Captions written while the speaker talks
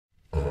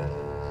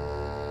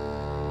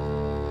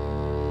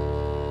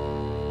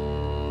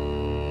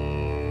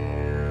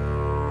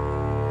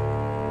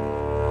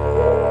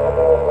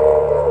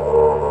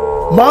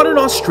Modern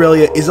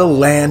Australia is a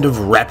land of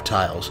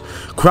reptiles.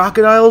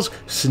 Crocodiles,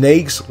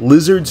 snakes,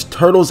 lizards,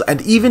 turtles,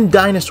 and even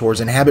dinosaurs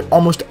inhabit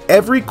almost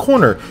every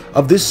corner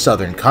of this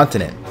southern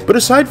continent. But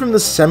aside from the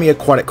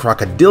semi-aquatic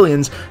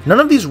crocodilians, none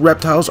of these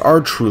reptiles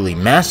are truly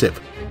massive,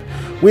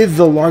 with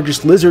the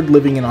largest lizard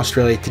living in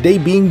Australia today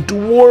being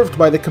dwarfed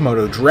by the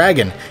Komodo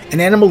dragon, an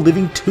animal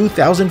living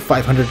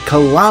 2,500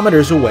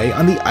 kilometers away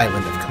on the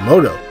island of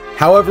Komodo.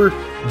 However,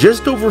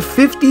 just over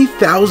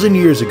 50,000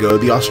 years ago,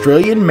 the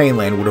Australian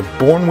mainland would have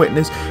borne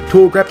witness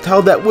to a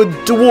reptile that would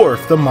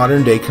dwarf the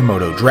modern-day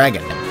Komodo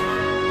dragon.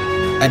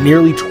 At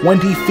nearly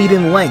 20 feet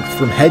in length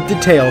from head to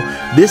tail,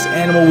 this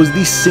animal was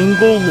the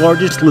single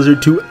largest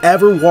lizard to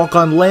ever walk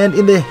on land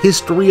in the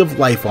history of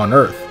life on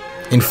Earth.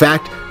 In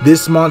fact,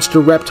 this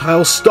monster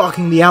reptile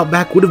stalking the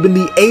outback would have been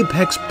the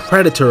apex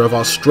predator of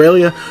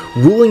Australia,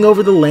 ruling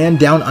over the land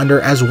down under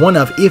as one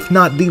of, if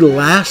not the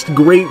last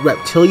great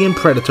reptilian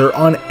predator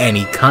on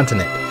any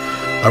continent.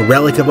 A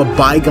relic of a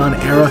bygone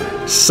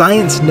era,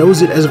 science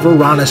knows it as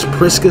Varanus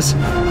Priscus,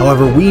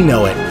 however we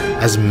know it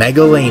as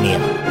Megalania,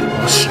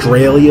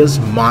 Australia's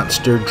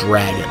monster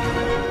dragon.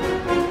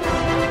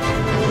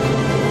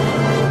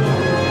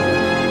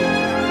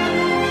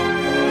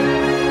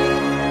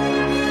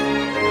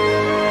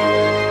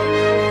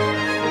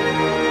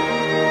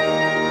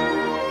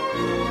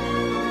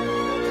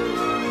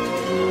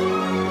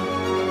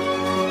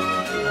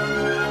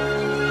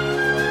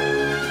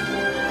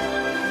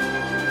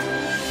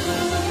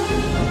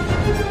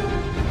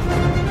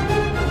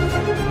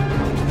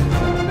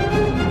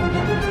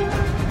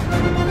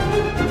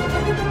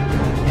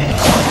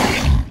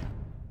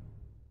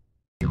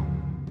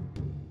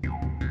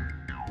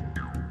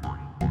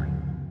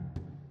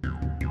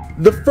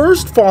 The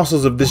first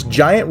fossils of this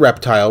giant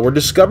reptile were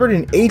discovered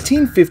in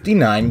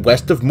 1859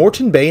 west of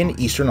Moreton Bay in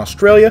eastern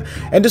Australia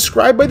and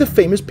described by the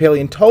famous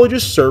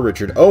paleontologist Sir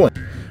Richard Owen.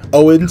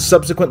 Owen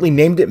subsequently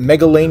named it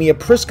Megalania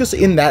priscus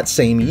in that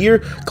same year,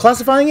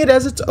 classifying it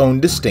as its own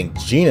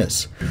distinct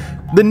genus.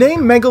 The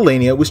name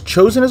Megalania was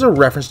chosen as a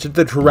reference to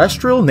the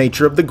terrestrial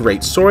nature of the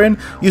Great Saurian,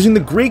 using the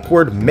Greek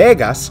word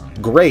megas,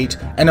 great,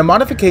 and a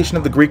modification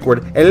of the Greek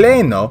word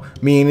eleno,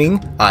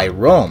 meaning I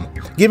roam,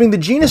 giving the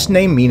genus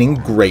name meaning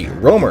great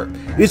roamer.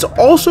 It is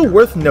also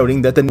worth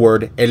noting that the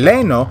word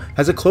eleno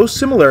has a close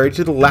similarity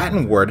to the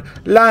Latin word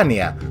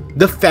lania,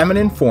 the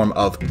feminine form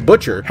of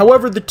butcher.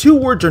 However, the two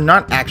words are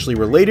not actually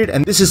related,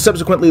 and this has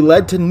subsequently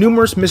led to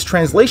numerous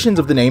mistranslations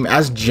of the name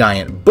as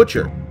giant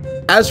butcher.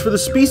 As for the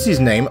species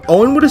name,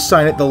 Owen would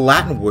assign it the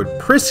Latin word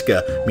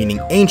prisca,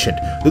 meaning ancient,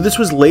 though this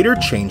was later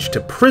changed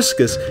to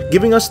priscus,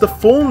 giving us the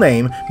full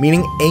name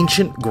meaning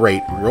ancient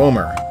great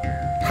roamer.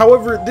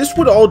 However, this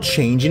would all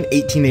change in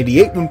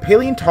 1888 when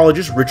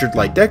paleontologist Richard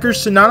Lydekker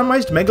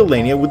synonymized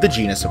Megalania with the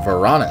genus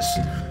Varanus,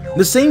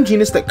 the same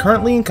genus that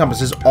currently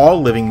encompasses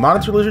all living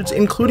monitor lizards,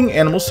 including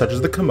animals such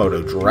as the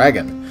Komodo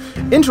dragon.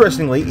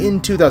 Interestingly,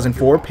 in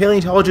 2004,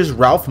 paleontologist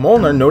Ralph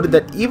Molnar noted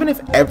that even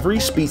if every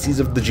species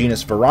of the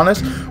genus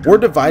Varanus were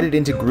divided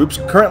into groups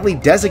currently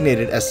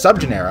designated as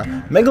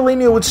subgenera,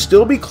 Megalania would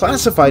still be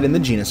classified in the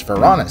genus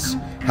Varanus.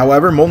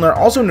 However, Molnar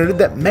also noted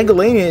that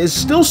Megalania is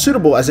still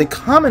suitable as a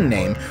common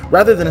name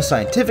rather than a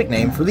scientific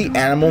name for the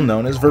animal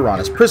known as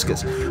Varanus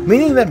priscus,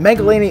 meaning that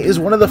Megalania is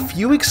one of the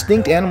few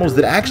extinct animals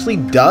that actually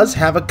does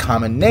have a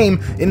common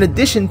name in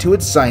addition to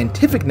its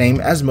scientific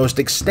name as most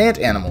extant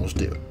animals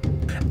do.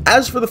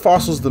 As for the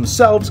fossils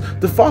themselves,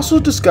 the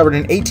fossils discovered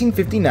in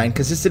 1859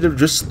 consisted of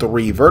just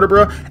 3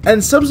 vertebrae,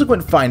 and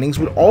subsequent findings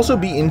would also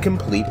be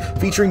incomplete,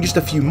 featuring just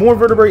a few more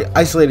vertebrae,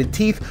 isolated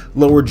teeth,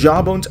 lower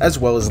jaw bones, as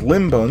well as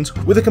limb bones,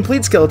 with a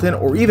complete skeleton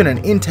or even an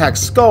intact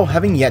skull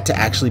having yet to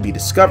actually be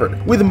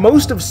discovered, with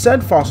most of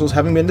said fossils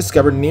having been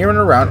discovered near and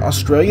around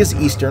Australia's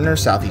eastern or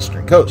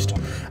southeastern coast.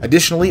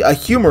 Additionally, a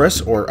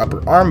humerus, or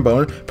upper arm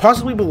bone,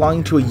 possibly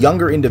belonging to a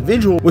younger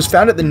individual, was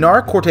found at the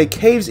Narakorte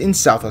Caves in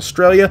South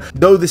Australia,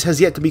 though this has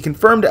yet to be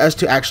confirmed as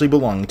to actually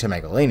belonging to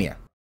Megalania.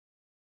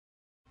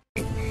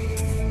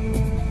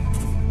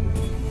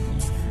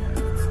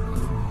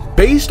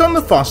 Based on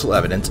the fossil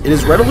evidence, it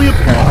is readily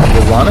apparent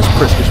that Varanus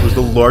priscus was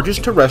the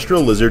largest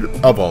terrestrial lizard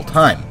of all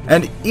time,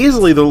 and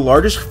easily the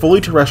largest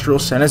fully terrestrial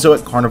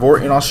Cenozoic carnivore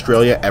in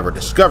Australia ever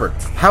discovered.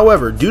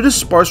 However, due to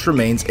sparse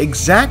remains,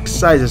 exact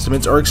size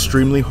estimates are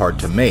extremely hard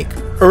to make.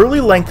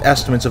 Early length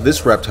estimates of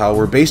this reptile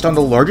were based on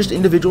the largest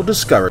individual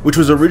discovered, which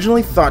was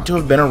originally thought to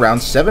have been around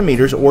 7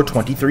 meters or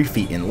 23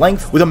 feet in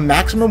length, with a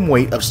maximum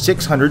weight of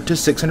 600 to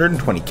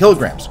 620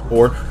 kilograms,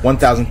 or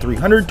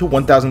 1,300 to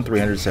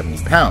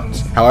 1,370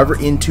 pounds. However,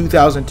 in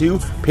 2002,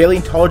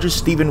 paleontologist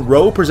Stephen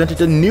Rowe presented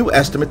a new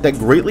estimate that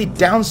greatly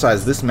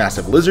downsized this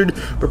massive lizard,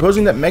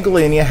 proposing that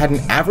Megalania had an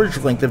average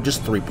length of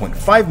just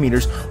 3.5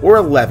 meters or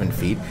 11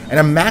 feet, and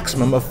a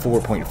maximum of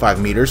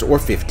 4.5 meters or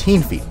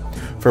 15 feet.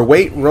 For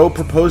weight, Rowe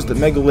proposed that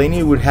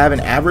Megalania would have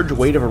an average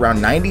weight of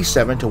around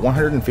 97 to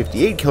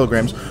 158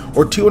 kilograms,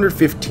 or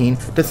 215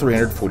 to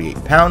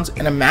 348 pounds,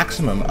 and a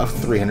maximum of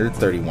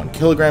 331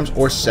 kilograms,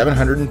 or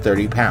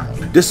 730 pounds.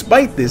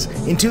 Despite this,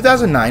 in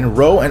 2009,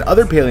 Rowe and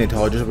other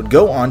paleontologists would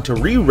go on to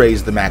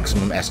re-raise the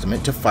maximum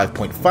estimate to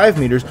 5.5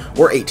 meters,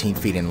 or 18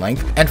 feet in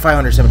length, and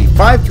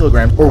 575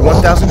 kilograms, or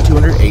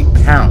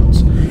 1,208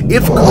 pounds.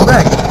 If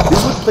correct,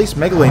 this would place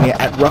Megalania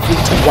at roughly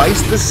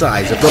twice the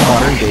size of the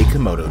modern-day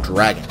Komodo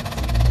dragon.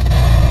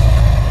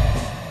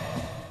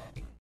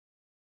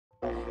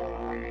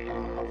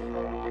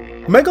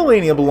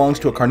 Megalania belongs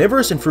to a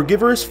carnivorous and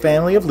frugivorous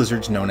family of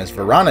lizards known as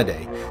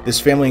Varanidae. This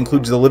family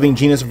includes the living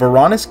genus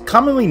Varanus,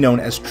 commonly known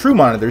as true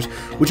monitors,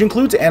 which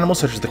includes animals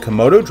such as the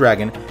Komodo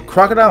dragon,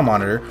 crocodile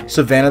monitor,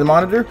 savanna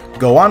monitor,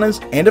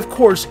 goannas, and of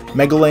course,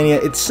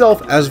 Megalania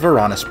itself as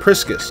Varanus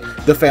Priscus.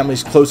 The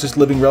family's closest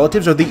living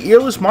relatives are the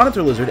earless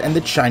monitor lizard and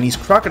the Chinese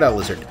crocodile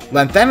lizard,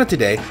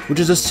 Lanthanatidae,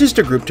 which is a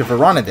sister group to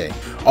Varanidae.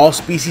 All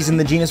species in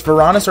the genus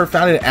Varanus are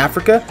found in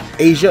Africa,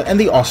 Asia, and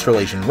the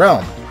Australasian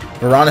realm.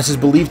 Varanus is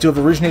believed to have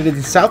originated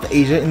in South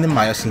Asia in the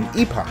Miocene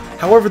epoch.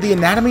 However, the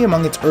anatomy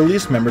among its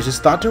earliest members is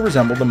thought to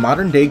resemble the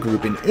modern-day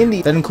group in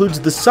India that includes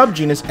the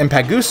subgenus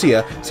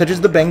Empagusia, such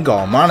as the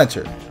Bengal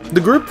monitor.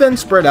 The group then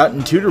spread out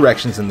in two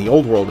directions in the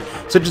Old World,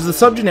 such as the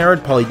subgenera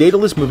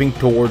Polydactylus moving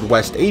toward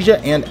West Asia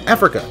and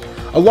Africa,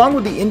 along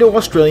with the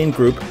Indo-Australian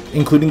group,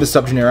 including the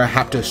subgenera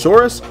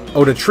Haptosaurus,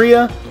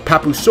 Odatria,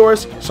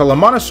 Papusaurus,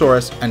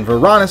 Solomonosaurus, and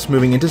Varanus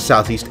moving into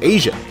Southeast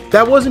Asia.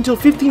 That was until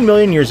 15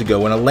 million years ago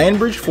when a land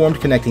bridge formed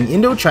connecting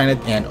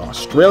Indochina and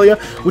Australia,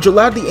 which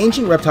allowed the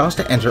ancient reptiles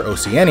to enter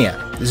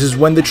Oceania. This is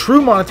when the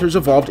true monitors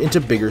evolved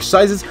into bigger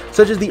sizes,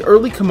 such as the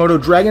early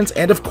Komodo dragons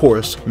and of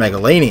course,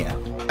 Megalania.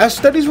 As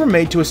studies were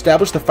made to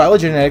establish the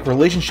phylogenetic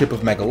relationship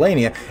of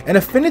Megalania, an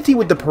affinity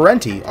with the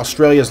Parenti,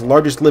 Australia's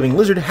largest living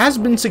lizard, has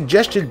been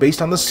suggested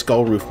based on the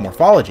skull roof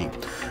morphology.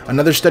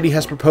 Another study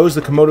has proposed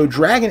the Komodo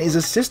dragon is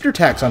a sister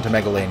taxon to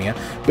Megalania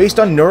based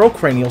on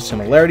neurocranial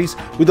similarities,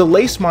 with the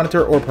lace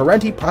monitor or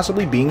Parenti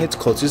possibly being its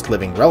closest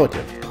living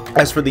relative.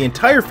 As for the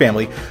entire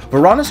family,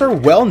 Varanus are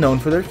well known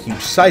for their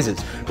huge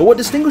sizes, but what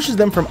distinguishes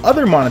them from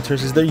other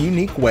monitors is their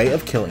unique way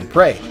of killing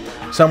prey.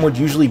 Some would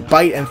usually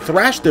bite and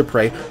thrash their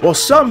prey, while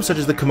some, such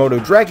as the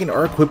Komodo dragon,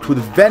 are equipped with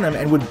venom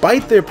and would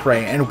bite their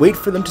prey and wait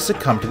for them to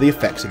succumb to the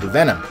effects of the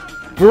venom.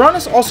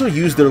 Varanus also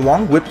use their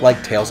long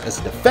whip-like tails as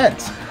a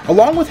defense,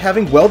 along with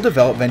having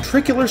well-developed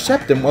ventricular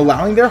septum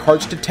allowing their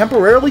hearts to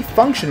temporarily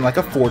function like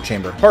a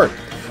four-chambered heart,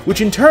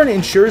 which in turn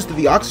ensures that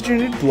the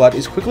oxygenated blood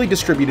is quickly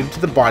distributed to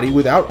the body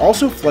without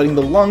also flooding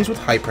the lungs with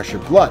high-pressure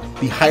blood.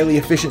 The highly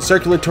efficient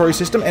circulatory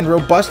system and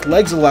robust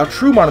legs allow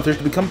true monitors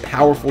to become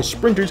powerful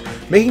sprinters,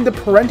 making the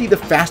Parenti the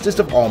fastest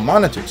of all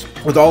monitors.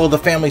 With all of the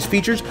family's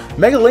features,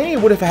 Megalania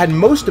would have had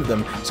most of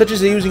them, such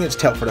as using its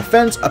tail for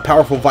defense, a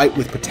powerful bite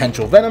with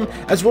potential venom,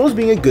 as well as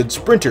being a good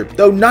sprinter,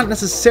 though not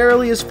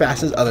necessarily as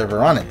fast as other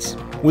varanids.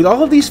 With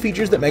all of these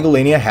features that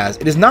Megalania has,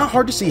 it is not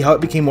hard to see how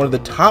it became one of the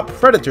top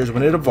predators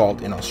when it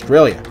evolved in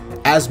Australia.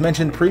 As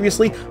mentioned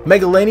previously,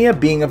 Megalania,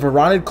 being a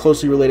varanid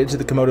closely related to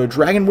the Komodo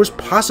dragon, was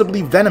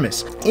possibly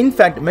venomous. In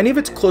fact, many of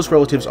its close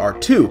relatives are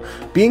too,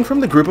 being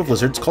from the group of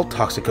lizards called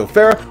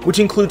Toxicophera, which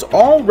includes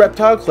all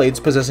reptile clades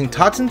possessing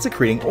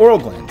toxin-secreting oral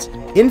glands.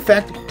 In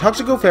fact,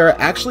 Toxicophera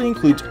actually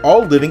includes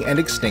all living and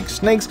extinct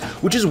snakes,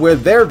 which is where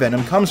their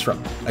venom comes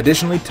from.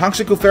 Additionally,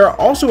 Toxicophera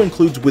also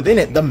includes within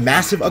it the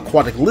massive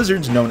aquatic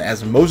lizards known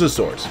as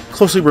mosasaurs.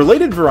 Closely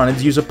related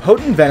varanids use a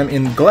potent venom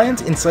in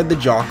glands inside the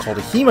jaw called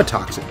a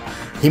hemotoxin.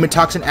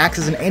 Hemotoxin acts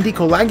as an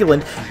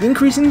anticoagulant,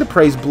 increasing the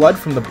prey's blood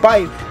from the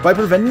bite by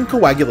preventing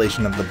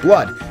coagulation of the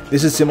blood.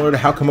 This is similar to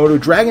how Komodo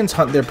dragons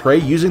hunt their prey,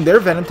 using their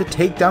venom to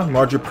take down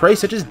larger prey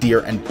such as deer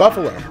and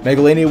buffalo.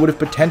 Megalania would have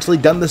potentially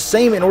done the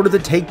same in order to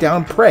take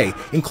down prey,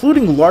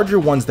 including larger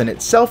ones than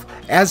itself,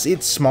 as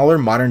its smaller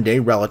modern-day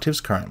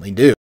relatives currently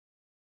do.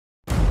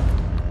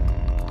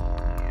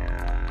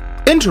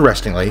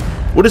 Interestingly,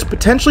 what is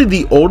potentially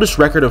the oldest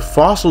record of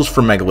fossils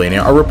for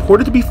Megalania are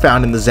reported to be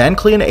found in the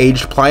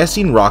Zanclean-aged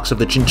Pliocene rocks of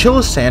the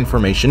Chinchilla Sand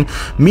Formation,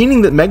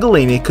 meaning that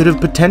Megalania could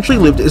have potentially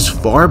lived as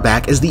far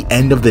back as the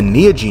end of the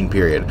Neogene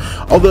period,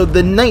 although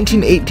the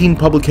 1918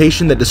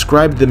 publication that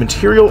described the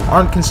material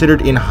aren't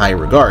considered in high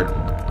regard.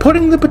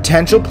 Putting the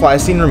potential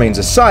Pliocene remains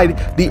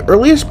aside, the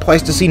earliest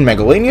Pleistocene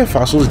Megalania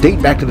fossils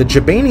date back to the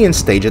Chibanian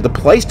stage of the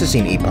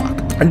Pleistocene epoch.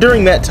 And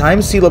during that time,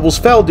 sea levels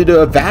fell due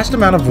to a vast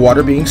amount of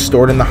water being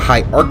stored in the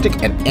high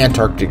Arctic and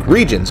Antarctic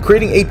regions,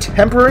 creating a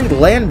temporary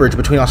land bridge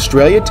between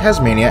Australia,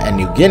 Tasmania, and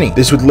New Guinea.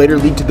 This would later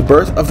lead to the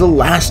birth of the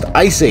last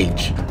ice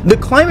age. The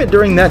climate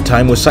during that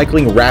time was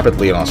cycling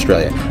rapidly in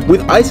Australia,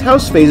 with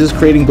icehouse phases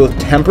creating both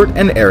temperate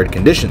and arid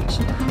conditions.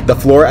 The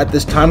flora at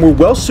this time were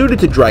well suited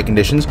to dry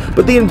conditions,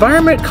 but the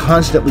environment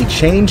constantly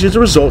changed as a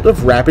result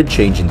of rapid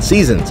change in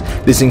seasons.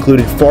 This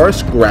included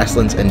forests,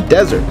 grasslands, and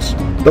deserts.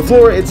 The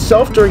flora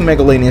itself during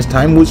Megalania's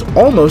time was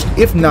almost,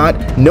 if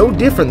not, no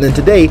different than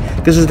today,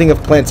 consisting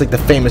of plants like the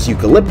famous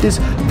eucalyptus,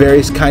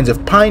 various kinds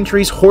of pine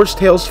trees,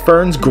 horsetails,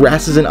 ferns,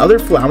 grasses, and other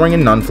flowering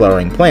and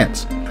non-flowering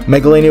plants.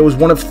 Megalania was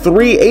one of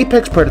 3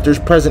 apex predators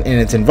present in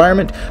its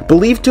environment,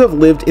 believed to have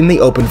lived in the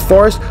open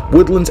forest,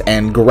 woodlands,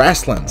 and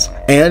grasslands,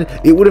 and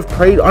it would have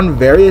preyed on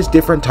various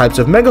different types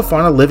of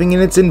megafauna living in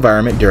its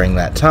environment during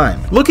that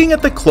time. Looking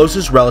at the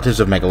closest relatives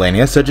of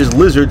Megalania, such as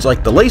lizards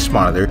like the lace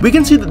monitor, we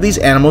can see that these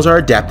animals are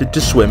adapted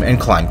to swim and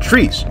climb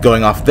trees.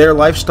 Going off their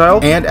lifestyle,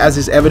 and as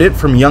is evident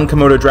from young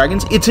Komodo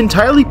dragons, it's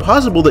entirely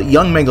possible that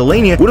young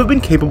Megalania would have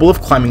been capable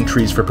of climbing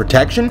trees for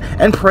protection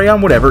and prey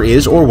on whatever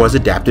is or was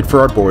adapted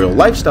for arboreal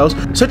lifestyles,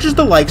 such as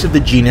the likes of the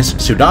genus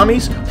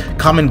Pseudamis,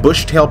 common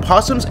bush-tail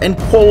possums, and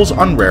quolls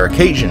on rare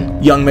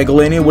occasion. Young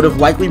Megalania would have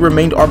likely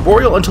remained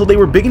arboreal until they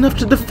were big enough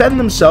to defend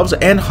themselves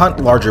and hunt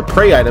larger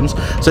prey items,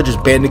 such as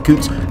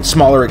bandicoots,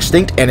 smaller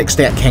extinct and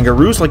extant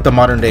kangaroos like the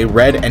modern-day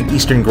red and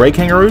eastern gray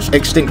kangaroos,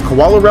 extinct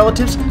koala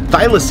relatives,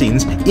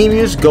 thylacines,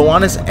 emus,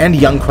 goannas, and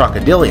young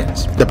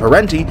crocodilians. The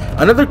parenti,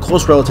 another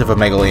close relative of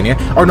Megalania,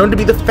 are known to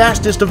be the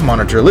fastest of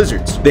monitor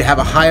lizards. They have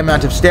a high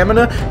amount of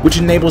stamina, which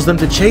enables them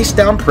to chase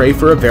down prey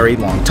for a very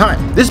long time.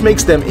 This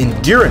makes them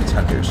endurance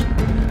hunters.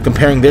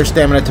 Comparing their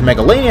stamina to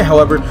Megalania,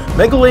 however,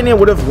 Megalania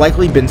would have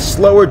likely been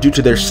slower due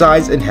to their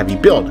size and heavy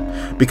build.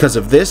 Because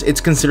of this,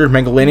 it's considered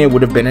Megalania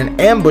would have been an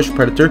ambush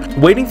predator,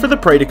 waiting for the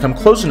prey to come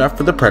close enough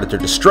for the predator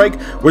to strike,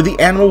 where the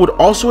animal would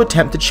also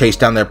attempt to chase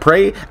down their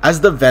prey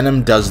as the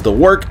venom does the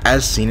work,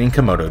 as seen in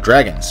Komodo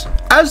dragons.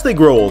 As they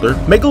grow older,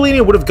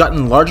 Megalania would have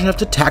gotten large enough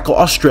to tackle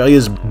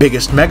Australia's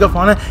biggest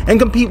megafauna and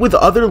compete with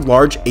other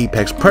large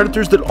apex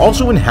predators that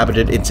also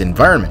inhabited its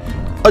environment.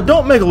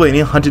 Adult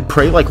Megalania hunted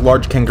prey like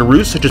large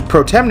kangaroos such as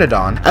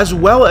Protemnodon, as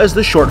well as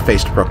the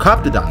short-faced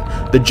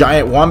Procoptodon, the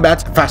giant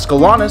wombats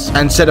Phascolanus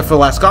and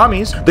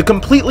Cetaphilascames, the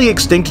completely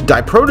extinct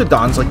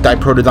Diprotodons like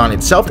Diprotodon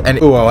itself and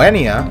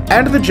Uoenia,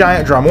 and the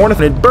giant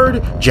dromornithid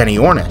bird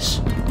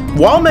Genyornis.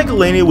 While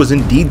Megalania was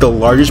indeed the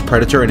largest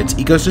predator in its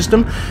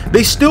ecosystem,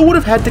 they still would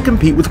have had to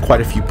compete with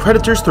quite a few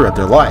predators throughout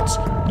their lives.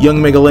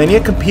 Young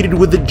Megalania competed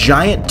with the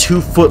giant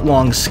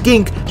 2-foot-long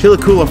skink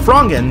Chillicula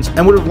frongens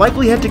and would have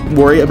likely had to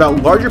worry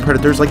about larger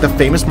predators like the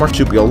famous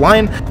marsupial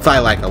lion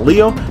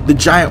Thylacoleo, the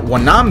giant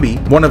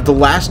Wanambi, one of the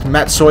last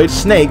matsoid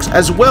snakes,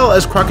 as well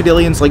as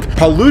crocodilians like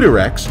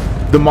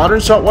Paludirex, the modern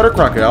saltwater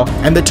crocodile,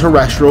 and the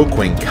terrestrial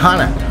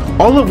quincana,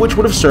 all of which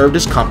would have served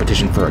as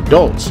competition for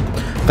adults.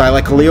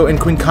 Thylacoleo and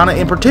quincana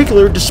in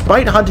particular,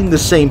 despite hunting the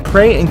same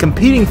prey and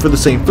competing for the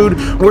same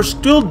food, were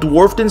still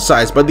dwarfed in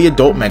size by the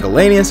adult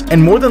Megalanians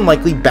and more than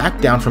likely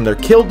backed down from their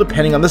kill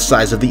depending on the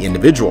size of the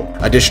individual.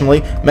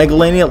 Additionally,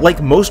 Megalania,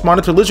 like most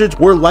monitor lizards,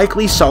 were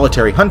likely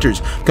solitary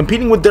hunters,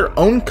 competing with their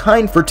own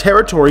kind for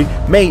territory,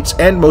 mates,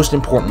 and most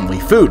importantly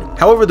food.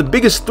 However, the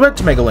biggest threat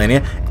to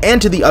Megalania and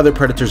to the other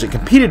predators it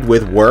competed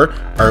with were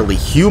early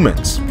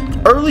humans.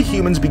 Early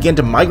humans began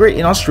to migrate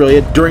in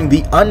Australia during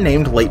the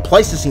unnamed late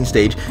Pleistocene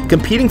stage,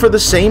 competing for the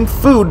same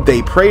food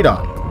they preyed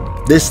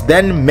on. This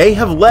then may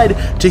have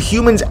led to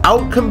humans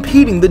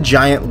outcompeting the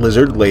giant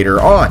lizard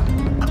later on.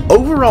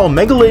 Overall,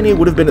 Megalania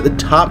would have been at the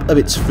top of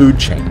its food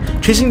chain,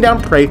 chasing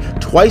down prey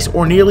twice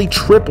or nearly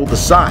triple the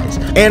size,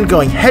 and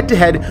going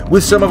head-to-head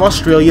with some of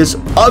Australia's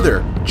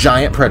other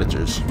giant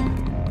predators.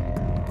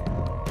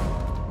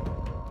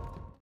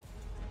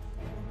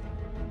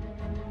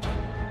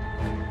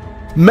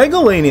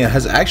 Megalania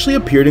has actually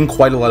appeared in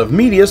quite a lot of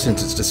media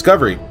since its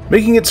discovery,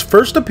 making its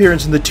first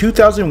appearance in the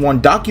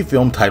 2001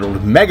 docufilm titled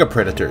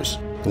Megapredators.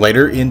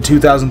 Later, in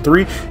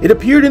 2003, it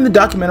appeared in the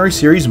documentary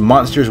series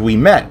Monsters We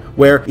Met,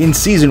 where, in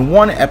Season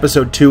 1,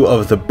 Episode 2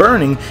 of The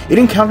Burning, it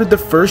encountered the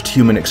first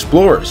human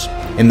explorers.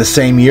 In the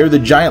same year, the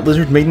giant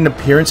lizard made an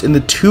appearance in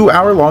the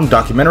 2-hour-long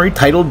documentary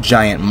titled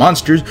Giant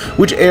Monsters,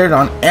 which aired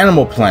on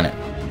Animal Planet.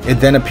 It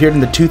then appeared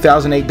in the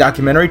 2008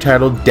 documentary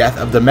titled Death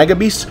of the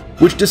Megabeasts,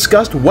 which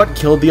discussed what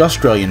killed the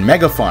Australian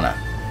megafauna.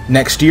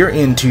 Next year,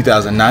 in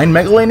 2009,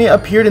 Megalania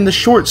appeared in the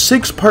short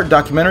 6-part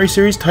documentary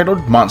series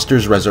titled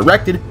Monsters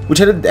Resurrected, which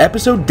had an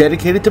episode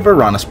dedicated to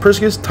Varanus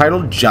Priscus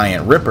titled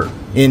Giant Ripper.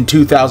 In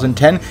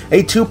 2010,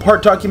 a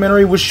 2-part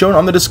documentary was shown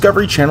on the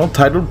Discovery Channel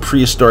titled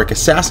Prehistoric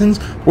Assassins,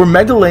 where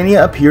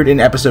Megalania appeared in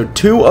episode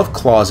 2 of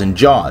Claws and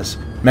Jaws.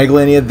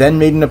 Megalania then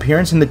made an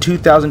appearance in the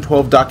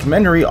 2012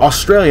 documentary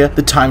Australia,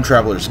 The Time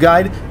Traveler's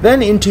Guide.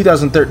 Then in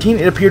 2013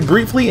 it appeared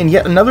briefly in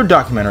yet another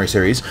documentary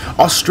series,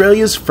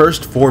 Australia's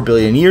First 4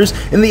 Billion Years,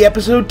 in the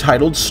episode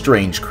titled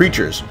Strange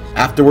Creatures.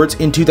 Afterwards,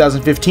 in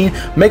 2015,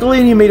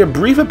 Megalania made a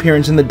brief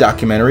appearance in the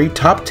documentary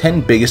Top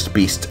 10 Biggest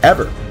Beasts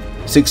Ever.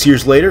 6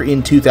 years later,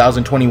 in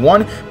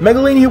 2021,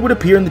 Megalania would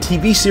appear in the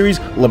TV series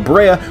La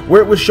Brea,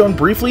 where it was shown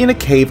briefly in a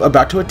cave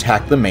about to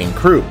attack the main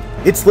crew.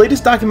 Its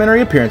latest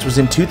documentary appearance was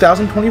in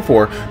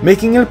 2024,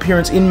 making an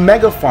appearance in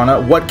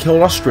Megafauna: What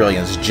Killed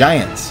Australia's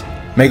Giants.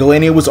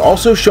 Megalania was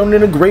also shown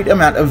in a great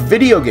amount of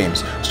video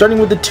games, starting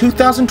with the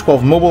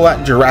 2012 mobile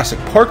app Jurassic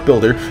Park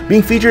Builder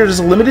being featured as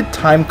a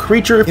limited-time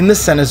creature in the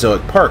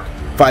Cenozoic Park,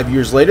 5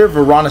 years later,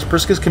 Varanus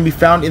Priscus can be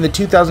found in the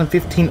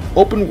 2015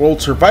 open-world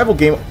survival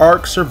game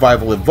Ark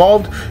Survival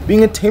Evolved,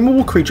 being a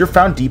tameable creature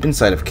found deep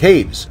inside of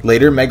caves.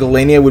 Later,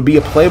 Megalania would be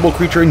a playable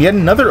creature in yet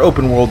another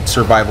open-world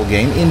survival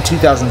game in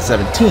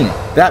 2017,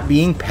 that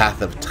being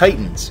Path of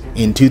Titans.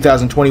 In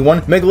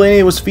 2021,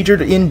 Megalania was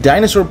featured in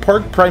Dinosaur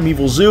Park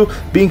Primeval Zoo,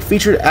 being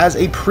featured as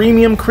a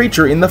premium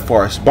creature in the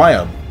forest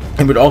biome.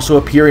 It would also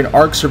appear in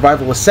Ark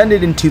Survival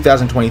Ascended in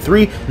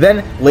 2023,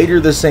 then later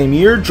the same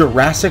year,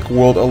 Jurassic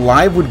World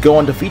Alive would go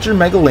on to feature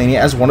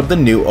Megalania as one of the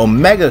new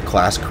Omega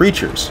class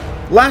creatures.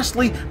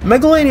 Lastly,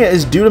 Megalania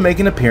is due to make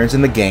an appearance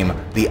in the game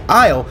The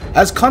Isle,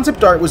 as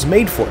concept art was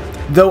made for it,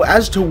 though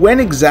as to when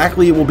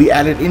exactly it will be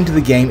added into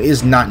the game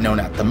is not known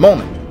at the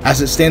moment.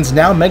 As it stands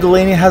now,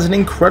 Megalania has an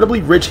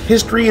incredibly rich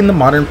history in the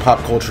modern pop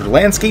culture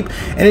landscape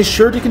and is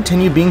sure to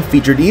continue being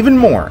featured even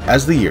more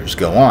as the years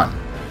go on.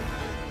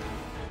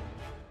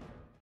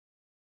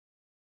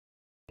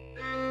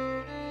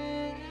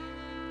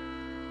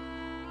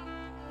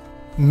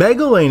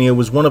 Megalania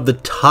was one of the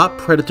top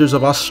predators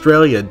of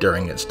Australia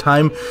during its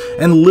time,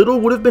 and little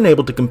would have been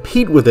able to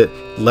compete with it,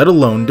 let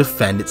alone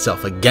defend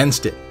itself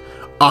against it.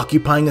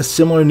 Occupying a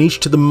similar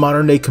niche to the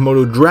modern-day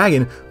Komodo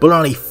dragon, but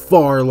on a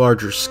far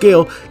larger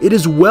scale, it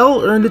has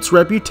well earned its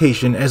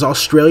reputation as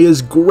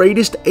Australia's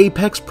greatest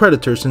apex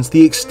predator since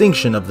the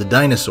extinction of the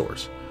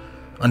dinosaurs.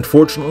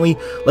 Unfortunately,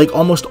 like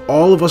almost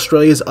all of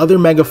Australia's other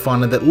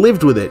megafauna that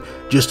lived with it,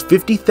 just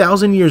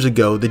 50,000 years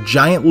ago the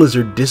giant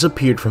lizard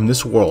disappeared from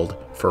this world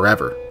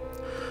forever.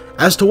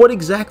 As to what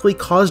exactly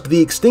caused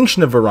the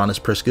extinction of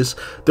Varanus Priscus,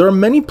 there are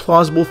many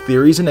plausible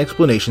theories and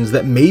explanations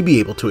that may be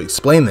able to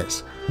explain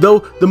this. Though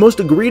the most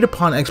agreed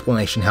upon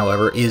explanation,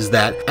 however, is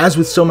that, as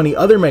with so many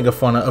other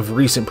megafauna of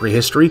recent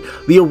prehistory,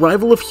 the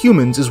arrival of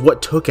humans is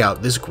what took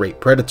out this great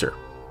predator.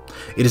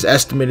 It is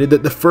estimated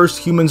that the first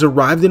humans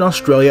arrived in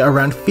Australia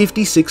around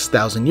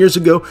 56,000 years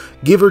ago,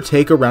 give or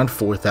take around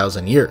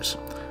 4,000 years.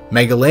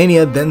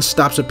 Megalania then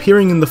stops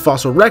appearing in the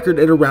fossil record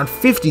at around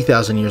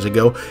 50,000 years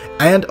ago,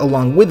 and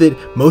along with it,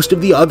 most of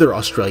the other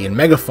Australian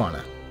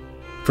megafauna.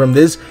 From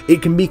this,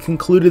 it can be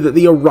concluded that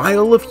the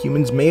arrival of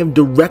humans may have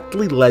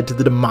directly led to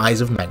the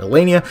demise of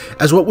Megalania,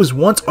 as what was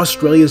once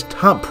Australia's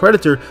top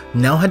predator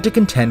now had to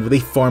contend with a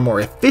far more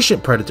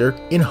efficient predator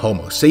in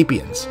Homo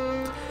sapiens.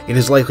 It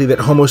is likely that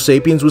Homo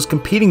sapiens was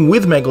competing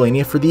with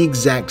Megalania for the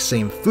exact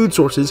same food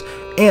sources,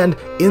 and,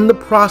 in the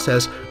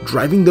process,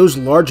 driving those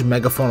large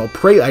megafaunal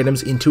prey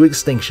items into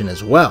extinction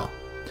as well.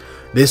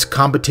 This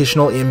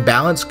competitional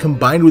imbalance,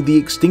 combined with the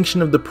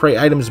extinction of the prey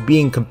items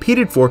being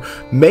competed for,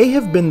 may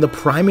have been the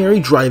primary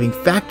driving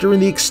factor in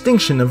the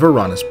extinction of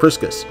Varanus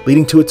Priscus,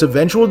 leading to its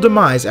eventual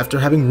demise after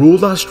having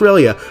ruled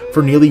Australia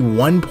for nearly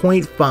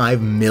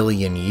 1.5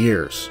 million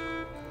years.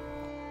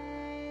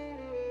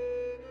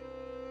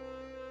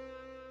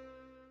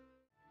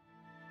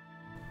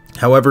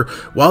 However,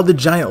 while the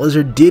giant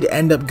lizard did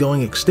end up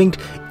going extinct,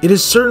 it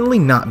has certainly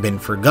not been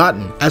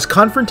forgotten, as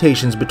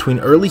confrontations between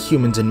early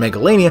humans and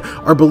Megalania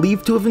are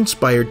believed to have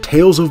inspired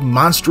tales of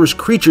monstrous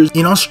creatures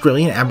in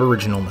Australian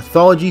Aboriginal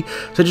mythology,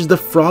 such as the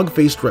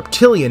frog-faced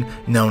reptilian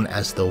known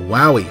as the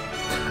Wowie.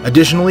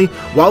 Additionally,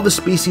 while the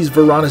species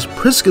Varanus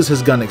Priscus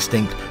has gone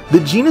extinct, the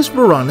genus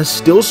Varanus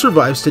still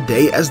survives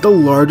today as the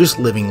largest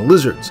living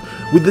lizards,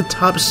 with the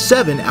top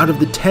 7 out of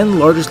the 10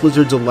 largest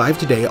lizards alive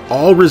today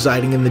all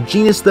residing in the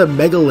genus that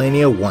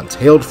Megalania once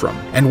hailed from.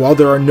 And while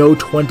there are no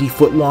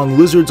 20-foot-long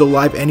lizards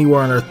alive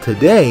anywhere on Earth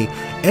today,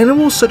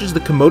 animals such as the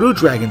Komodo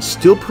dragon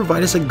still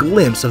provide us a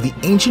glimpse of the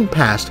ancient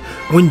past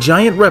when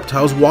giant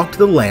reptiles walked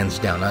the lands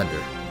down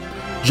under.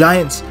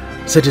 Giants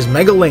such as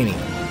Megalania,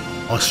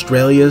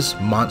 Australia's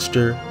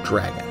monster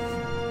dragon.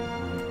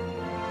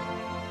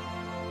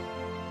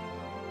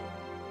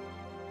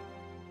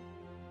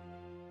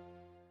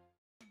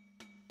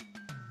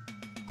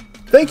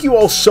 Thank you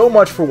all so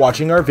much for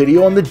watching our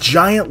video on the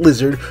giant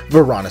lizard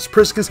Varanus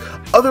Priscus,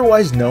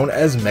 otherwise known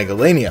as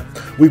Megalania.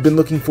 We've been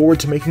looking forward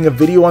to making a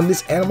video on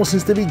this animal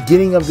since the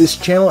beginning of this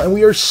channel, and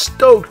we are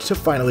stoked to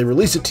finally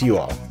release it to you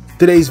all.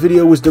 Today's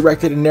video was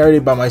directed and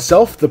narrated by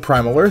myself, the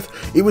Primal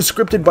Earth. It was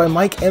scripted by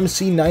Mike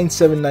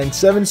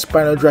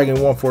MC9797,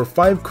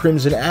 SpinoDragon145,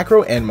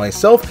 CrimsonAcro, and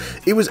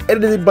myself. It was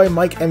edited by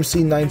Mike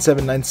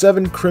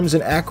MC9797,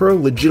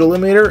 CrimsonAcro,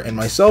 LegitEliminator, and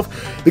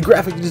myself. The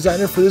graphic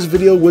designer for this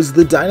video was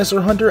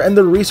TheDinosaurHunter, and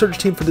the research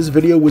team for this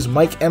video was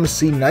Mike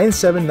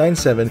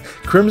MC9797,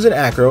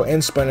 CrimsonAcro,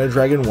 and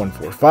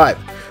SpinoDragon145.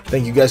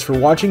 Thank you guys for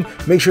watching.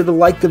 Make sure to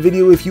like the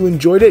video if you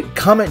enjoyed it,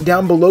 comment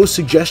down below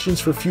suggestions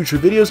for future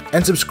videos,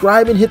 and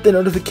subscribe and hit the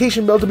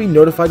notification bell to be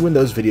notified when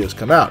those videos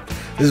come out.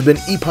 This has been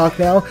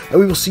Epoch-Now, and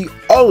we will see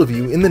all of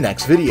you in the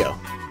next video.